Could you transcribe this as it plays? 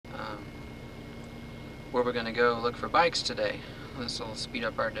where we're going to go look for bikes today. This will speed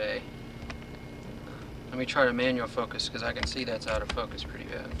up our day. Let me try to manual focus because I can see that's out of focus pretty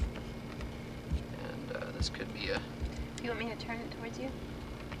bad. And this could be a... You want me to turn it towards you?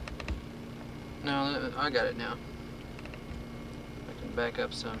 No, I got it now. I can back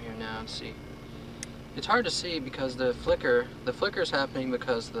up some here now and see. It's hard to see because the flicker's happening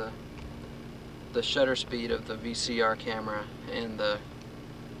because the shutter speed of the VCR camera and the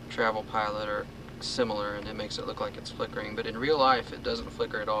Travel Pilot are similar, and it makes it look like it's flickering, but in real life it doesn't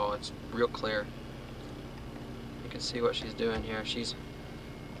flicker at all. It's real clear. You can see what she's doing here. She's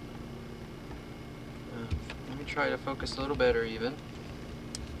let me try to focus a little better even.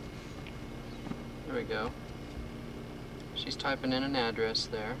 There we go. She's typing in an address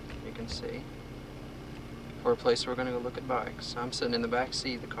there, you can see, for a place we're going to go look at bikes. I'm sitting in the back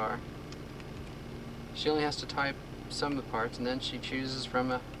seat of the car. She only has to type some of the parts, and then she chooses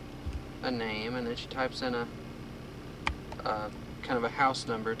from a name, and then she types in a kind of a house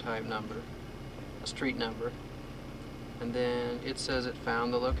number type number, a street number, and then it says it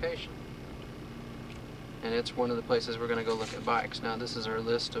found the location. And it's one of the places we're going to go look at bikes. Now this is our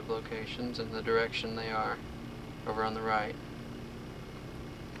list of locations and the direction they are over on the right.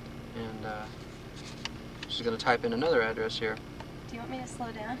 And she's going to type in another address here. Do you want me to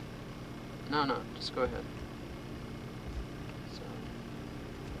slow down? No, just go ahead. So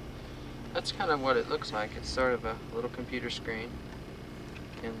that's kind of what it looks like. It's sort of a little computer screen,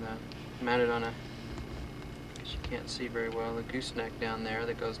 and mounted on a, you can't see very well, the gooseneck down there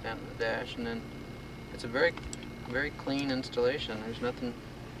that goes down to the dash, and then it's a very, very clean installation. There's nothing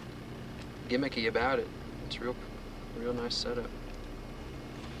gimmicky about it. It's real nice setup.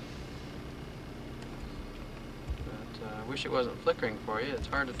 But I wish it wasn't flickering for you. It's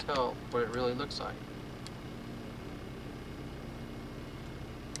hard to tell what it really looks like.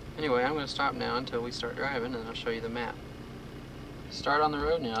 Anyway, I'm going to stop now until we start driving, and I'll show you the map. Start on the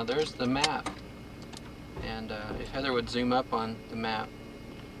road now. There's the map. And if Heather would zoom up on the map,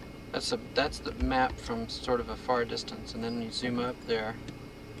 that's the map from sort of a far distance, and then you zoom up there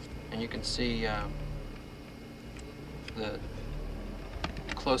and you can see the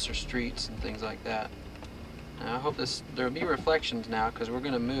closer streets and things like that. Now I hope there'll be reflections now, because we're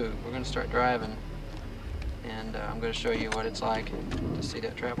going to move. We're going to start driving, and I'm going to show you what it's like to see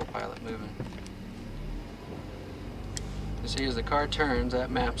that Travel Pilot moving. You see, as the car turns,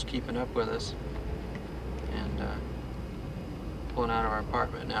 that map's keeping up with us, and pulling out of our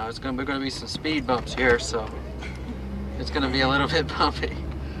apartment. Now we're going to be some speed bumps here, so it's going to be a little bit bumpy.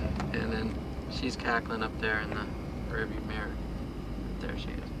 And then she's cackling up there in the rearview mirror. There she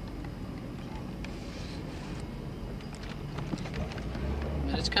is.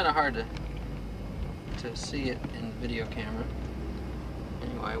 And it's kind of hard to see it in the video camera.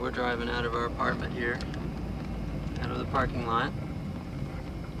 Anyway, we're driving out of our apartment here, out of the parking lot.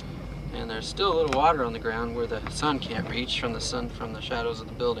 And there's still a little water on the ground where the sun can't reach from the shadows of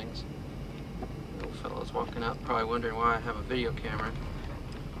the buildings. The old fellow's walking out, probably wondering why I have a video camera.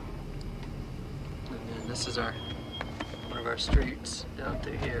 And then this is one of our streets down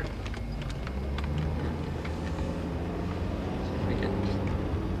through here. See if we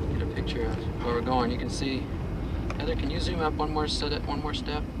can get a picture of where we're going. You can see. Heather, can you zoom up one more step?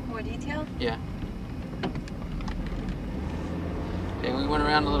 More detail? Yeah. Okay, we went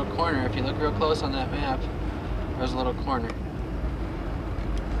around a little corner. If you look real close on that map, there's a little corner.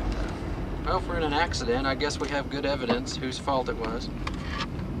 Well, if we're in an accident, I guess we have good evidence whose fault it was.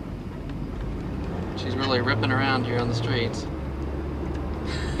 She's really ripping around here on the streets.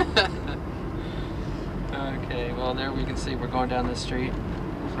 Okay, well there we can see we're going down this street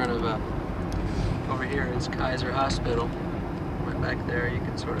in front of over here is Kaiser Hospital. Right back there, you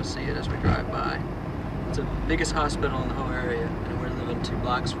can sort of see it as we drive by. It's the biggest hospital in the whole area, and we're living 2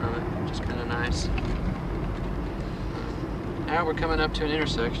 blocks from it, which is kind of nice. Now we're coming up to an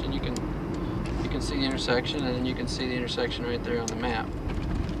intersection. You can see the intersection, and then you can see the intersection right there on the map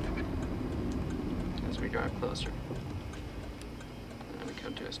as we drive closer. And we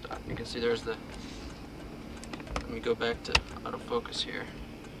come to a stop. You can see there's the. Let me go back to autofocus here.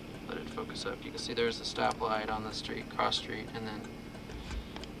 Let it focus up. You can see there's the stoplight on the street, cross street, and then.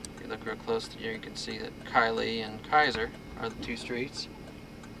 If you look real close here, you can see that Kylie and Kaiser are the 2 streets.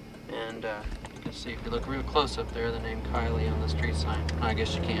 And you can see, if you look real close up there, the name Kylie on the street sign. I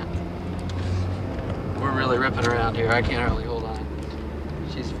guess you can't. We're really ripping around here. I can't hardly hold on.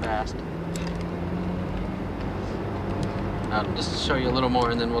 She's fast. I'll just show you a little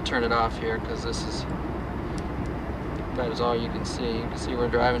more, and then we'll turn it off here, because this is about as all you can see. You can see we're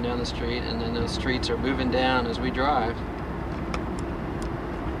driving down the street, and then those streets are moving down as we drive.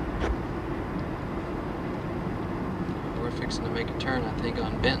 fixing to make a turn, I think,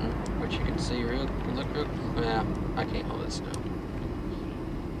 on Benton, which you can see yeah, I can't hold it still.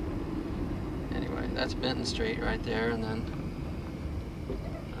 Anyway, that's Benton Street right there, and then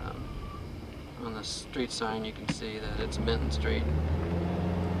on the street sign you can see that it's Benton Street.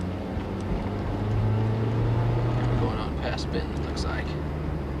 We're going on past Benton, it looks like.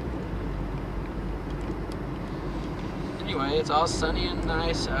 Anyway, it's all sunny and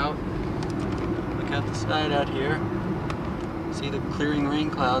nice out. Look at the side out here. See the clearing rain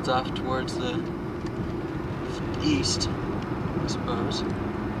clouds off towards the east, I suppose.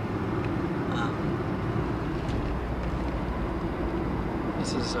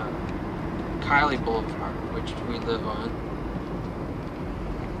 This is Kylie Boulevard, which we live on.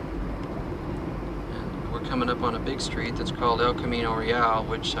 And we're coming up on a big street that's called El Camino Real,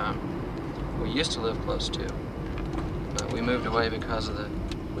 which we used to live close to. But we moved away because of the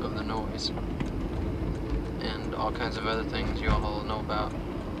noise and all kinds of other things you all know about.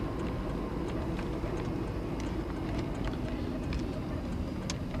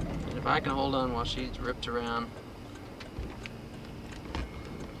 And if I can hold on while she's ripped around,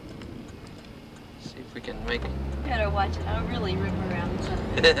 see if we can make it. You better watch it. I'll really rip around.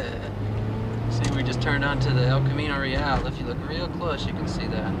 See, we just turned onto the El Camino Real. If you look real close, you can see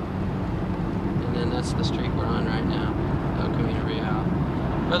that. And then that's the street we're on right now, El Camino Real.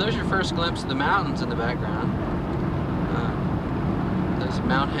 Well, there's your first glimpse of the mountains in the background. There's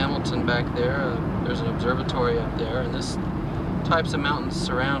Mount Hamilton back there. There's an observatory up there, and this types of mountains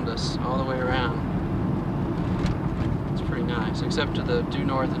surround us all the way around. It's pretty nice, except to the due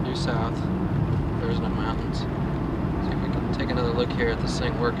north and due south. There's no mountains. See if we can take another look here at this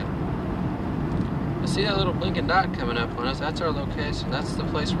thing working. You see that little blinking dot coming up on us? That's our location. That's the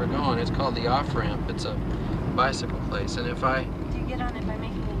place we're going. It's called the off-ramp. It's a bicycle place. And if I... Do you get on it by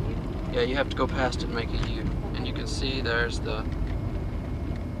making a U? Yeah, you have to go past it and make a U. And you can see there's the...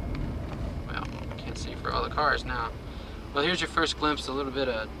 Well, can't see for all the cars now. Well, here's your first glimpse, a little bit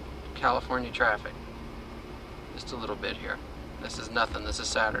of California traffic. Just a little bit here. This is nothing. This is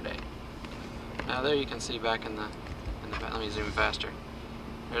Saturday. Now there you can see back in the let me zoom faster.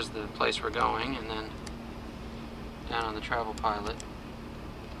 There's the place we're going, and then down on the travel pilot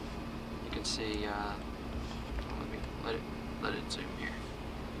you can see let me let it zoom here.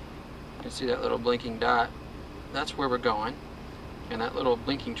 You can see that little blinking dot. That's where we're going, and that little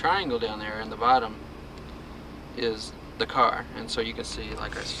blinking triangle down there in the bottom is the car. And so you can see,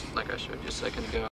 like I showed you a second ago,